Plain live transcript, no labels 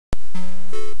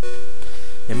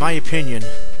In my opinion,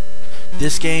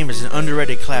 this game is an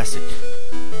underrated classic.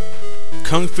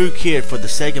 Kung Fu Kid for the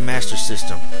Sega Master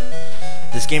System.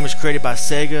 This game was created by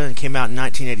Sega and came out in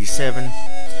 1987.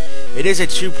 It is a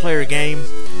two-player game.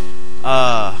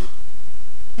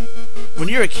 When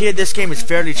you're a kid, this game is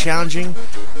fairly challenging,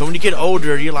 but when you get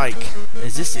older, you're like,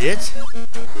 is this it?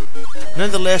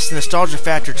 Nonetheless, the nostalgia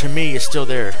factor to me is still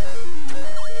there.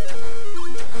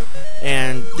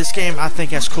 And this game, I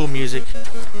think, has cool music.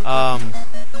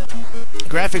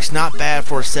 Graphics not bad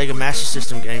for a Sega Master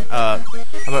System game.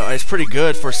 It's pretty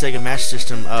good for a Sega Master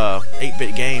System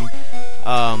 8-bit game.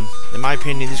 In my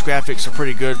opinion, these graphics are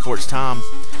pretty good for its time.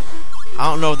 I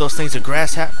don't know if those things are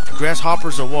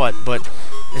grasshoppers or what, but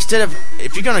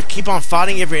if you're gonna keep on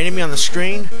fighting every enemy on the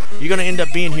screen, you're gonna end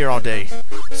up being here all day.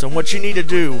 So what you need to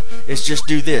do is just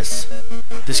do this.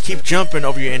 Just keep jumping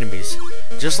over your enemies.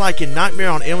 Just like in Nightmare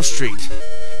on Elm Street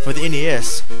for the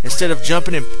NES, instead of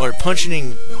jumping or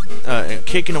punching and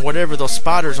kicking or whatever those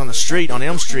spiders on the street on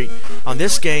Elm Street, on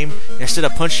this game, instead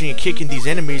of punching and kicking these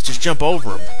enemies, just jump over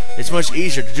them. It's much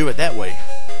easier to do it that way.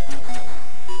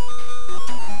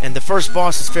 And the first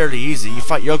boss is fairly easy. You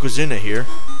fight Yokozuna here.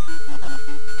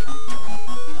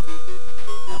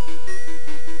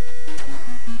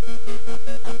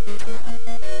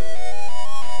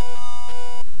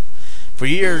 For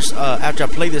years, after I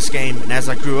played this game, and as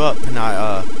I grew up, and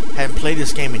I hadn't played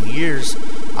this game in years,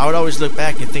 I would always look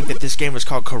back and think that this game was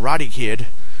called Karate Kid,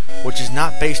 which is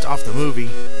not based off the movie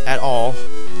at all.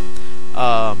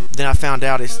 Then I found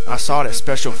out, I saw it at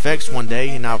Special Effects one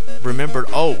day, and I remembered,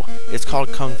 oh, it's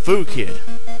called Kung Fu Kid.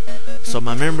 So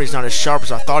my memory's not as sharp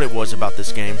as I thought it was about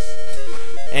this game.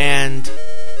 And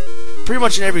pretty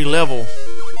much in every level,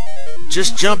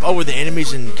 just jump over the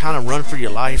enemies and kind of run for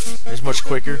your life. It's much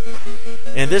quicker.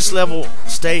 And this level,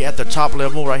 stay at the top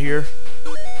level right here.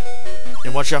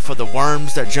 And watch out for the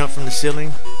worms that jump from the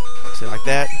ceiling. See, like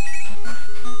that.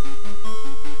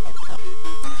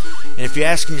 And if you're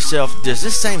asking yourself, does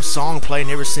this same song play in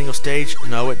every single stage?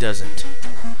 No, it doesn't.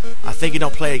 I think it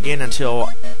don't play again until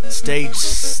stage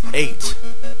 8.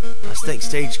 I think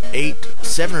stage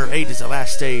 7 or 8 is the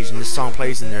last stage, and this song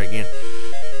plays in there again.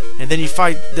 And then you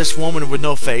fight this woman with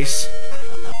no face.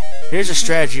 Here's a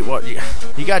strategy. What you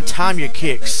gotta time your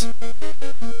kicks.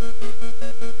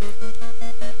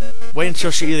 Wait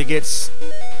until she either gets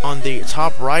on the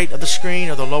top right of the screen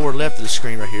or the lower left of the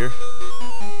screen right here.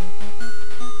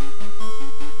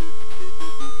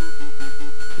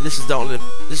 This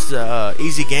is a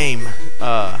easy game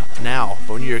now,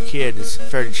 but when you're a kid, it's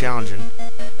fairly challenging.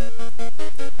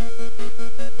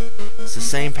 It's the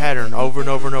same pattern over and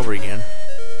over and over again.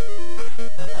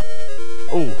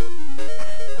 Oh.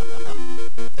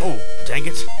 Oh, dang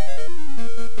it.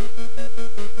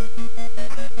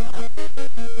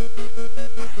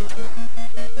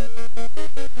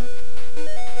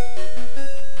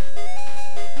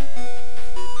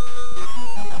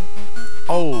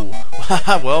 Oh,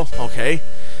 well, okay.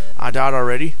 I died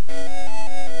already.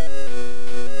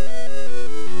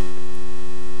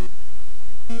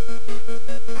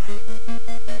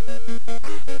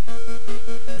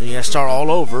 And you gotta start all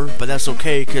over, but that's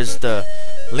okay because the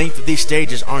length of these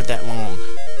stages aren't that long.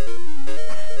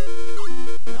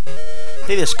 I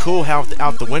think it's cool how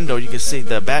out the window you can see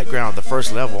the background of the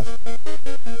first level.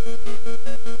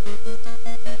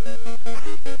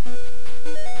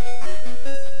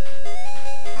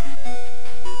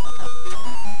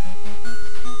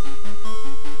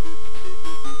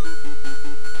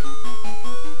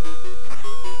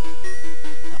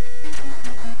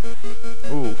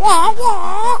 Ooh.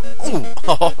 Ooh.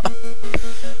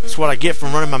 That's what I get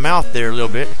from running my mouth there a little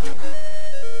bit.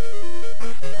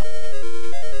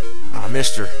 I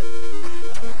missed her.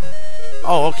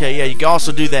 Oh, okay, yeah, you can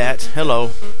also do that.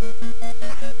 Hello.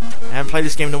 I haven't played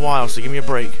this game in a while, so give me a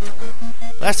break.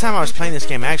 Last time I was playing this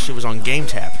game actually was on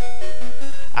GameTap.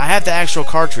 I have the actual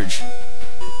cartridge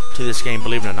to this game,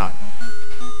 believe it or not.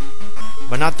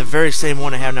 But not the very same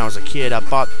one I had when I was a kid. I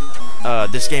bought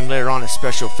this game later on at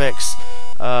Special Effects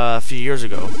a few years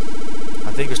ago.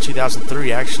 I think it was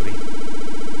 2003 actually.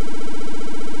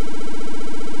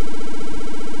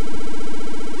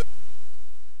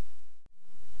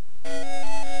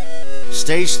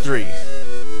 Stage 3.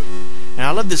 And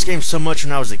I loved this game so much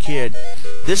when I was a kid.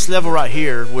 This level right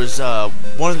here was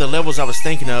one of the levels I was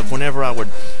thinking of whenever I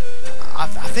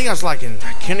think I was like in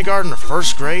kindergarten or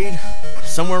first grade,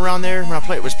 somewhere around there when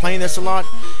I was playing this a lot.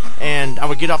 And I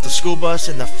would get off the school bus,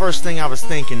 and the first thing I was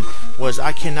thinking was,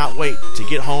 I cannot wait to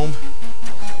get home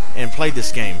and play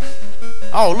this game.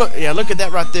 Oh, look, yeah, look at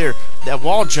that right there. That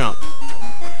wall jump.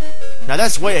 Now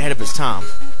that's way ahead of its time.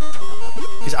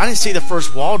 Because I didn't see the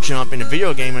first wall jump in a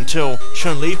video game until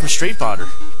Chun-Li from Street Fighter.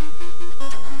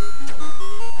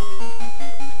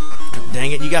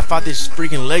 Dang it, you gotta fight this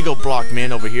freaking Lego block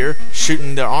men over here,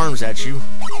 shooting their arms at you.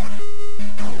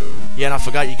 Yeah, and I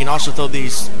forgot, you can also throw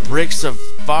these bricks of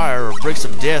fire, or bricks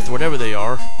of death, whatever they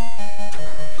are.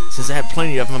 Since I have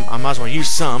plenty of them, I might as well use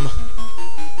some.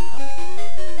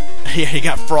 Yeah, you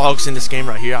got frogs in this game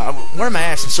right here. Where am I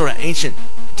at? Some sort of ancient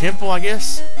temple, I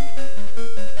guess?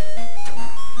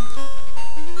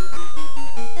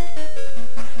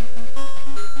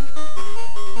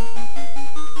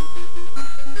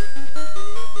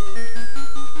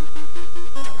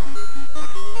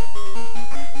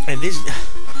 And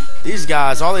these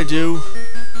guys, all they do,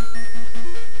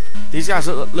 these guys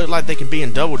look like they can be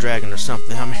in Double Dragon or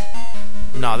something. I mean,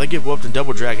 no, they get whooped in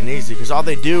Double Dragon easy, because all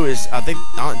they do is, I think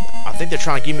they're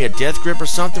trying to give me a death grip or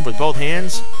something with both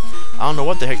hands. I don't know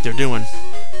what the heck they're doing.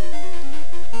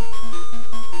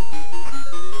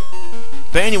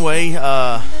 But anyway,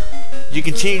 you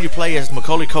continue to play as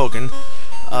Macaulay Culkin,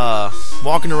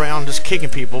 walking around just kicking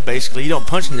people, basically. You don't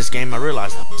punch in this game, I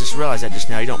just realized that just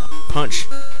now. You don't punch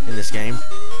in this game.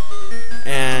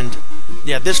 And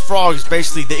yeah, this frog is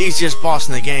basically the easiest boss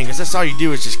in the game, because that's all you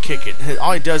do is just kick it.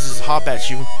 All he does is hop at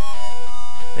you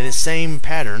in the same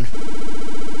pattern,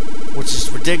 which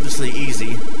is ridiculously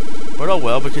easy. But oh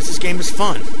well, because this game is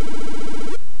fun.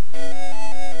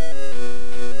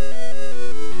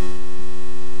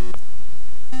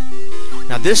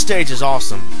 Now this stage is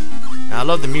awesome. And I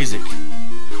love the music.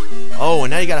 Oh,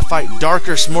 and now you gotta fight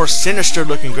darker, more sinister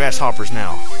looking grasshoppers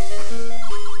now.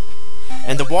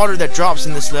 And the water that drops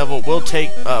in this level will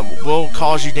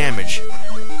cause you damage.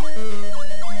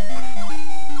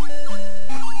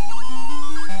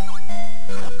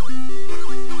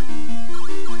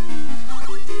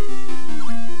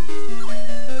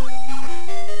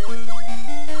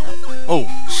 Oh,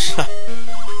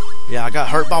 yeah, I got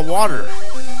hurt by water.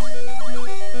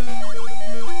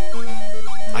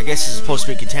 I guess it's supposed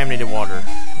to be contaminated water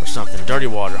or something, dirty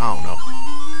water, I don't know.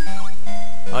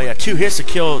 Oh yeah, 2 hits to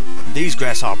kill these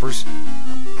grasshoppers.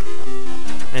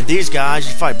 And these guys,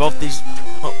 you fight both these...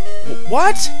 Oh,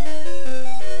 what?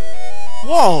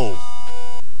 Whoa!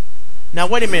 Now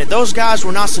wait a minute, those guys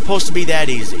were not supposed to be that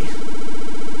easy.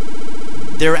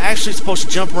 They were actually supposed to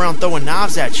jump around throwing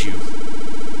knives at you.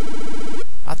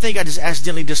 I think I just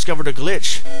accidentally discovered a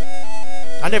glitch.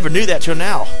 I never knew that till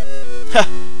now.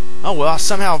 Oh well, I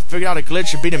somehow figured out a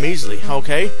glitch and beat him easily.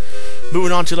 Okay,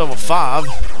 moving on to level 5.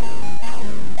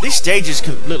 These stages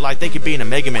look like they could be in a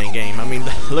Mega Man game. I mean,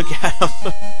 look at them.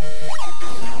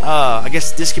 I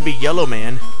guess this could be Yellow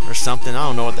Man or something. I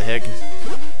don't know what the heck.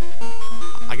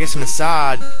 I guess I'm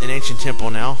inside an ancient temple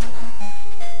now.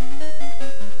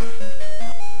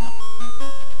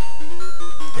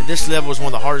 And this level is one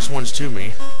of the hardest ones to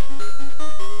me.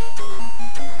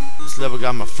 This level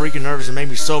got me freaking nervous and made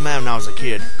me so mad when I was a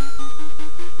kid.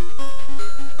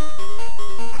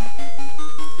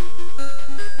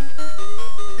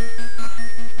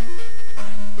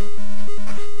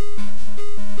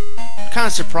 Kind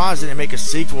of surprised they didn't make a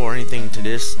sequel or anything to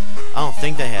this. I don't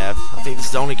think they have. I think this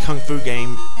is the only Kung Fu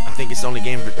game. I think it's the only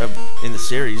game in the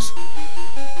series.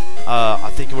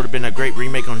 I think it would have been a great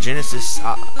remake on Genesis.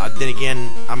 Then again,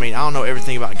 I mean, I don't know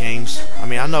everything about games. I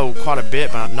mean, I know quite a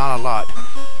bit, but not a lot.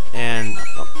 And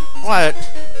what?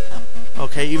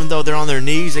 Okay, even though they're on their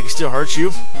knees, they can still hurt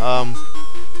you.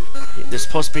 They're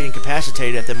supposed to be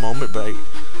incapacitated at the moment, but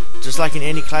just like in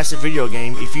any classic video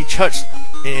game, if you touch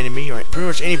an enemy, or pretty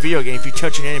much any video game, if you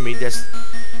touch an enemy, that's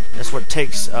what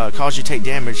takes causes you to take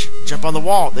damage. Jump on the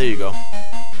wall. There you go.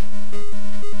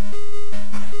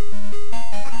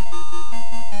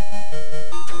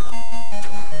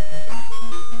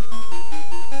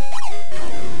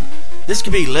 This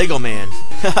could be Lego Man.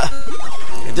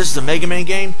 If this is a Mega Man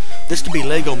game, this could be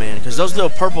Lego Man, because those little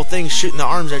purple things shooting the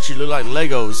arms at you look like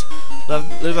Legos. Look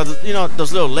like, you know,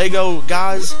 those little Lego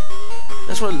guys.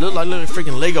 That's what it looked like, a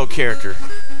freaking Lego character.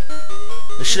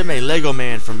 They should have made Lego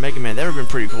Man from Mega Man. That would have been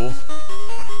pretty cool.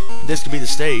 This could be the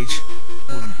stage,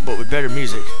 but with better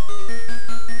music.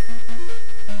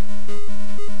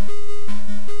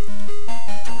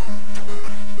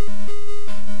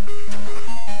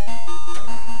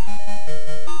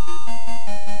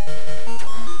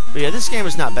 But yeah, this game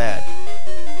is not bad.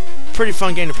 Pretty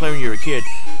fun game to play when you were a kid.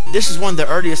 This is one of the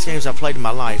earliest games I played in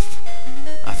my life.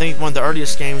 I think one of the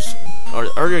earliest games, or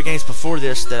earlier games before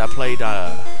this that I played,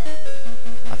 I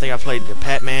think I played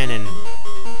Pac-Man and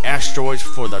Asteroids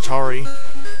for the Atari.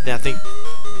 Then I think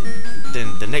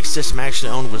the next system I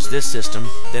actually owned was this system.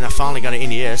 Then I finally got an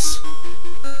NES.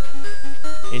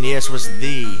 NES was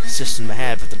the system to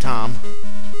have at the time.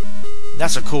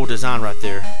 That's a cool design right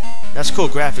there. That's cool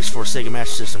graphics for a Sega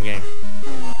Master System game.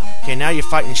 Okay, now you're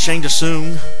fighting Shang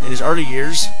Tsung in his early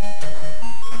years.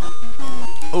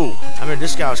 Oh, I mean,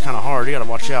 this guy was kind of hard. You gotta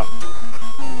watch out.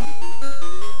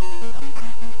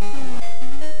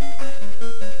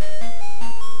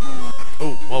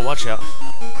 Oh, well, watch out.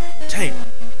 Dang.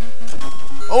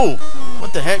 Oh,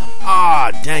 what the heck?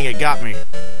 Ah, dang, it got me.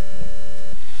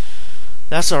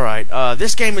 That's alright.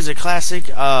 This game is a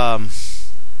classic.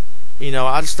 You know,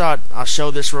 I just thought I'll show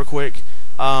this real quick.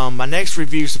 My next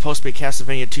review is supposed to be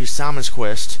Castlevania 2 Simon's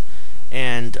Quest,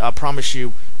 and I promise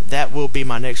you that will be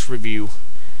my next review.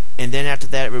 And then after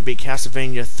that, it will be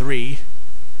Castlevania 3.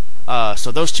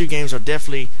 So those two games are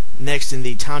definitely next in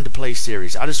the Time to Play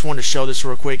series. I just wanted to show this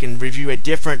real quick and review a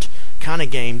different kind of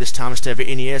game this time instead of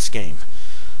an NES game.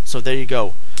 So there you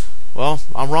go. Well,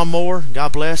 I'm Ron Moore.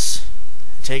 God bless.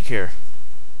 Take care.